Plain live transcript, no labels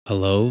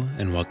Hello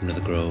and welcome to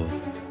the Grove.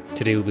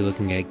 Today we'll be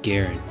looking at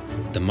GAREN,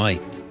 the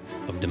might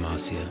of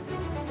Demacia.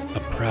 A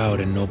proud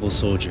and noble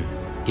soldier,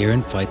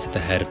 GAREN fights at the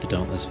head of the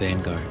dauntless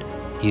vanguard.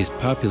 He is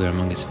popular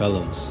among his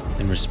fellows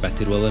and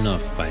respected well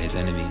enough by his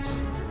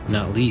enemies,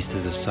 not least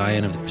as a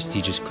scion of the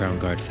prestigious Crown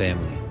Guard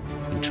family,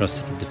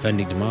 entrusted with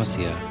defending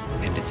Demacia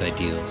and its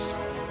ideals.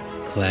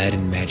 Clad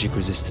in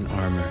magic-resistant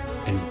armor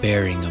and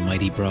bearing a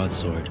mighty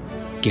broadsword,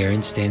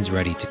 GAREN stands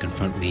ready to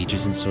confront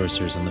mages and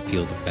sorcerers on the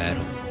field of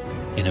battle,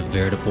 in a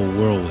veritable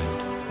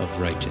whirlwind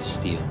of righteous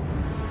steel.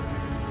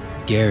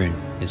 GAREN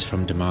is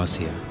from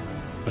Demacia,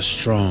 a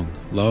strong,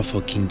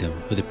 lawful kingdom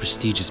with a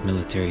prestigious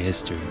military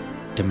history.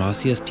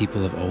 Demacia's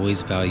people have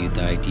always valued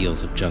the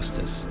ideals of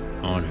justice,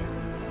 honor,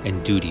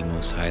 and duty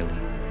most highly,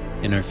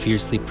 and are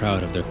fiercely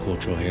proud of their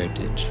cultural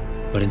heritage.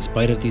 But in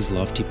spite of these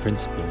lofty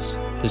principles,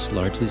 this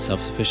largely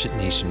self-sufficient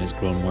nation has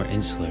grown more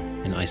insular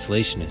and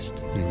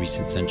isolationist in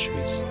recent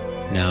centuries.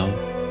 Now,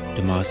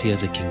 Demacia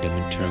is a kingdom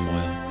in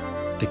turmoil.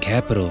 The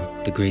capital,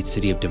 the great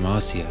city of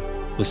Demacia,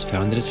 was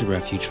founded as a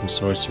refuge from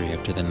sorcery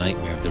after the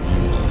nightmare of the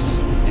Rune Wars,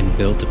 and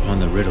built upon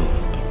the riddle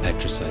of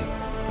petricite,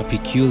 a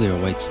peculiar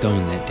white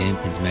stone that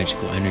dampens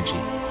magical energy.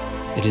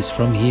 It is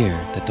from here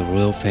that the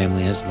royal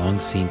family has long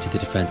seen to the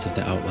defense of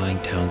the outlying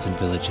towns and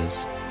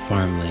villages,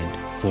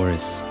 farmland,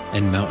 forests,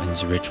 and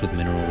mountains rich with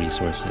mineral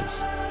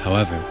resources.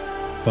 However,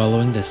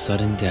 following the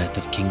sudden death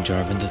of King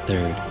Jarvan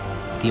III,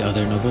 the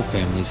other noble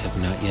families have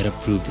not yet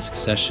approved the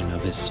succession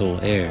of his sole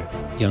heir,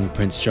 young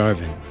Prince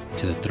Jarvan,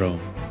 to the throne.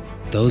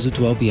 Those who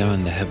dwell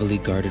beyond the heavily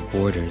guarded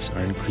borders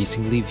are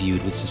increasingly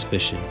viewed with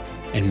suspicion,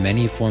 and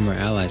many former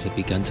allies have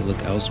begun to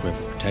look elsewhere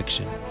for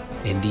protection.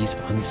 In these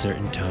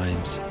uncertain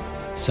times,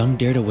 some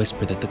dare to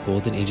whisper that the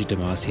golden age of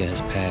Demacia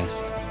has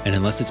passed, and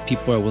unless its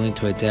people are willing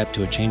to adapt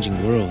to a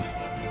changing world,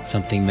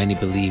 something many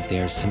believe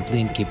they are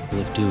simply incapable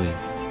of doing,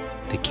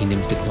 the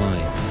kingdom's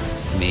decline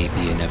may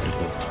be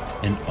inevitable,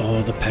 and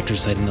all the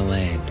petricite in the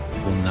land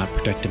will not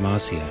protect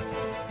Demacia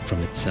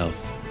from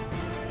itself.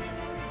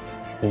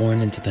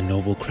 Born into the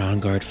noble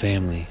Crown Guard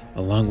family,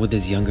 along with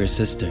his younger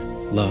sister,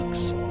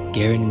 Lux,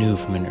 GAREN knew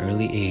from an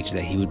early age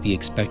that he would be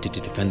expected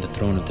to defend the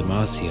throne of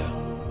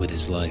Demacia with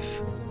his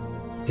life.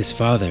 His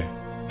father,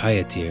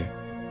 Pyatir,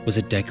 was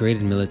a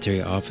decorated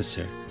military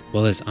officer,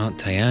 while his aunt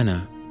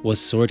Tiana was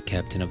sword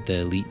captain of the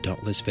elite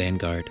dauntless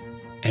vanguard,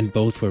 and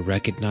both were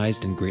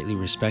recognized and greatly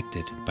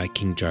respected by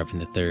King Jarvan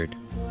III.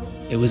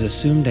 It was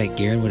assumed that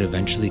GAREN would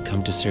eventually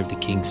come to serve the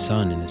king's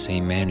son in the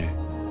same manner.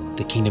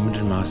 The kingdom of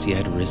Demacia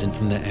had risen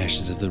from the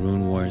ashes of the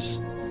Rune Wars,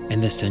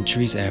 and the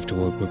centuries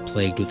afterward were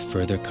plagued with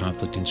further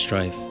conflict and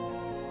strife.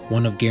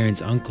 One of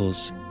GAREN's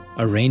uncles,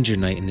 a ranger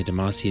knight in the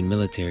Demacian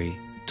military,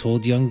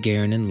 told young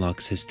GAREN and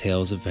Lux his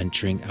tales of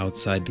venturing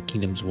outside the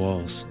kingdom's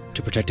walls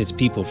to protect its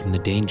people from the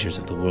dangers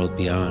of the world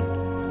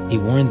beyond. He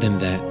warned them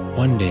that,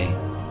 one day,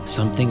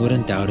 something would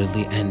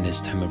undoubtedly end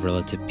this time of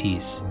relative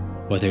peace,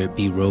 whether it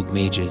be rogue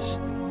mages,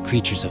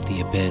 creatures of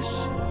the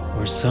abyss,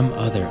 or some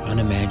other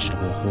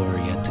unimaginable horror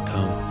yet to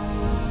come.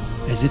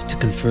 As if to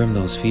confirm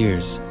those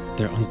fears,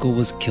 their uncle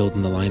was killed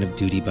in the line of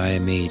duty by a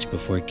mage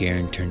before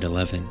GAREN turned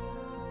 11.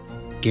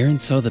 GAREN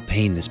saw the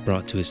pain this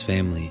brought to his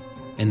family,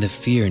 and the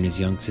fear in his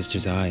young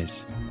sister's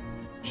eyes.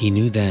 He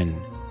knew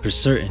then, for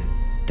certain,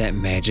 that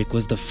magic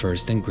was the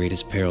first and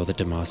greatest peril that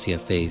Demacia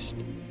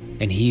faced,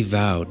 and he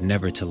vowed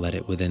never to let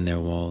it within their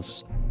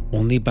walls.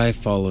 Only by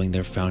following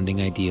their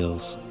founding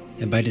ideals,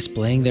 and by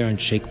displaying their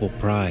unshakable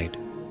pride,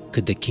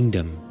 could the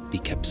kingdom be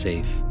kept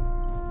safe.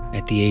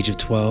 At the age of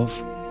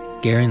 12,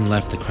 GAREN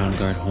left the Crown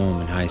Guard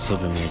home in High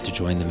Silvermere to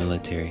join the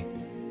military.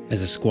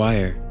 As a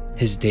squire,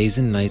 his days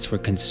and nights were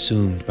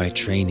consumed by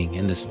training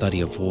and the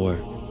study of war,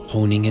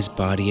 honing his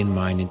body and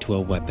mind into a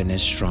weapon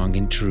as strong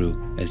and true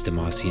as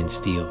Demacian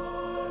steel.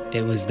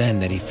 It was then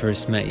that he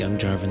first met young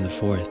Jarvan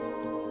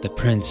IV, the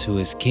prince who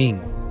as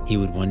king he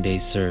would one day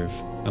serve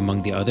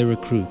among the other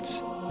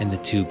recruits, and the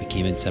two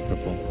became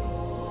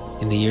inseparable.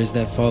 In the years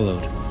that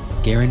followed,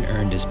 GAREN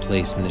earned his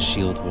place in the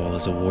shield wall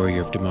as a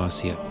warrior of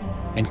Demacia,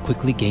 and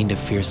quickly gained a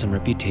fearsome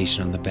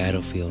reputation on the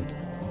battlefield.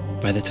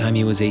 By the time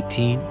he was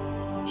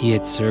 18, he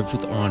had served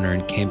with honor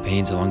in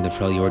campaigns along the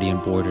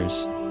Freljordian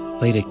borders,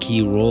 played a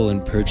key role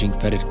in purging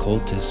fetid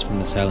cultists from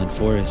the Silent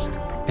Forest,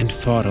 and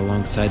fought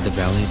alongside the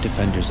valiant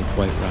defenders of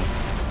White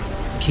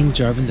Rock. King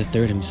Jarvan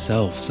III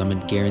himself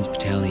summoned GAREN's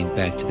battalion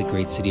back to the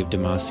great city of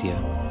Demacia,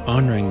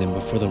 honoring them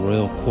before the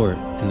royal court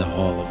in the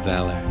Hall of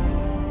Valor.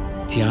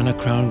 Tiana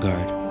Crown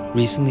Guard,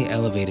 recently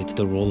elevated to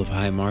the role of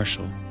High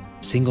Marshal,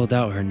 singled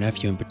out her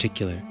nephew in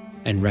particular,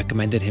 and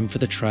recommended him for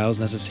the trials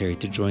necessary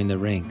to join the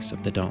ranks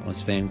of the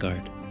dauntless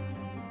vanguard.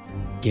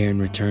 GAREN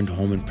returned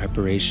home in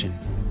preparation,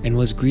 and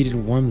was greeted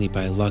warmly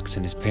by Lux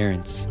and his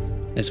parents,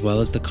 as well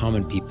as the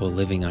common people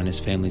living on his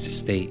family's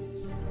estate.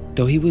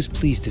 Though he was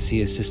pleased to see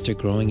his sister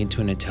growing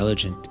into an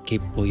intelligent,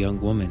 capable young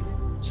woman,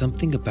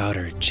 something about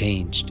her had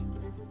changed.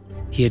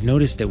 He had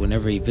noticed it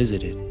whenever he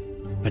visited,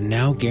 but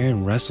now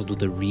GAREN wrestled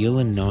with a real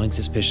and gnawing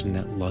suspicion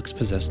that Lux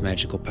possessed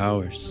magical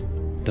powers,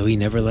 though he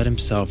never let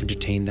himself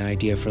entertain the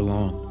idea for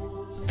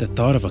long. The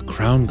thought of a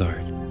Crown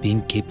Guard,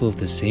 Being capable of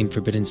the same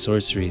forbidden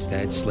sorceries that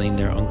had slain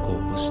their uncle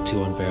was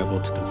too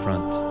unbearable to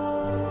confront.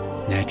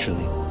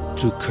 Naturally,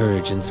 through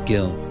courage and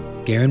skill,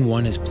 GAREN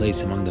won his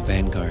place among the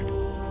vanguard.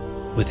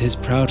 With his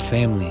proud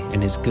family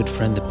and his good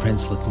friend the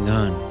prince looking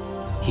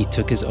on, he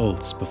took his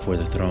oaths before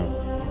the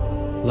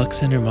throne.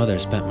 Lux and her mother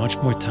spent much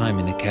more time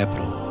in the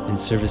capital in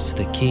service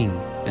to the king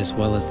as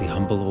well as the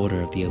humble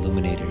order of the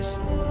Illuminators.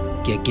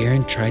 Yet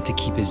GAREN tried to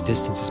keep his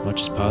distance as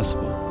much as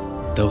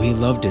possible. Though he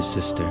loved his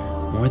sister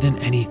more than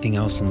anything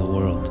else in the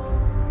world,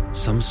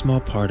 some small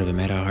part of him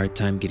had a hard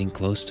time getting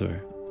close to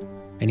her,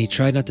 and he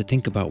tried not to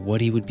think about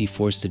what he would be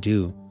forced to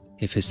do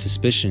if his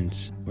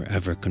suspicions were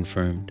ever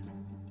confirmed.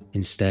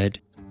 Instead,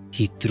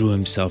 he threw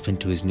himself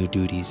into his new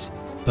duties,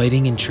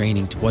 fighting and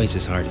training twice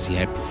as hard as he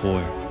had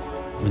before.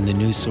 When the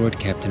new sword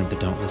captain of the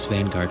Dauntless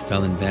Vanguard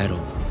fell in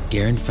battle,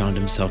 GAREN found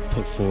himself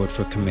put forward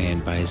for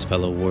command by his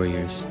fellow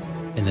warriors,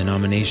 and the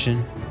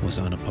nomination was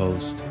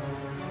unopposed.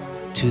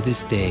 To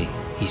this day,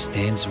 he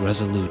stands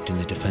resolute in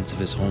the defense of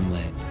his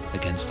homeland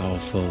against all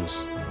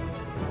foes.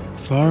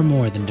 Far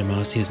more than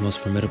Demacia's most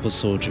formidable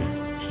soldier,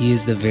 he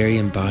is the very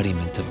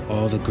embodiment of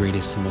all the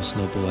greatest and most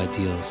noble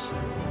ideals,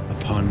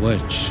 upon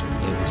which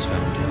it was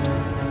founded.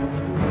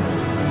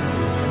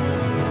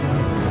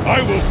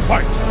 I will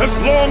fight as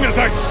long as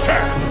I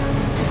stand!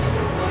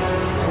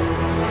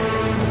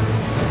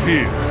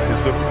 Fear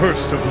is the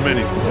first of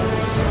many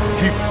foes.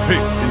 Keep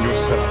faith in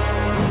yourself.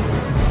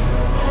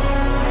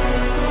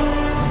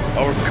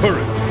 Our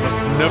courage must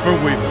never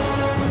waver.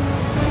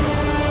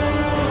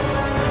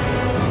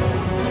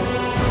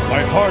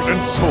 My heart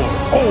and sword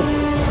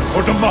always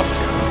for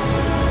Demacia.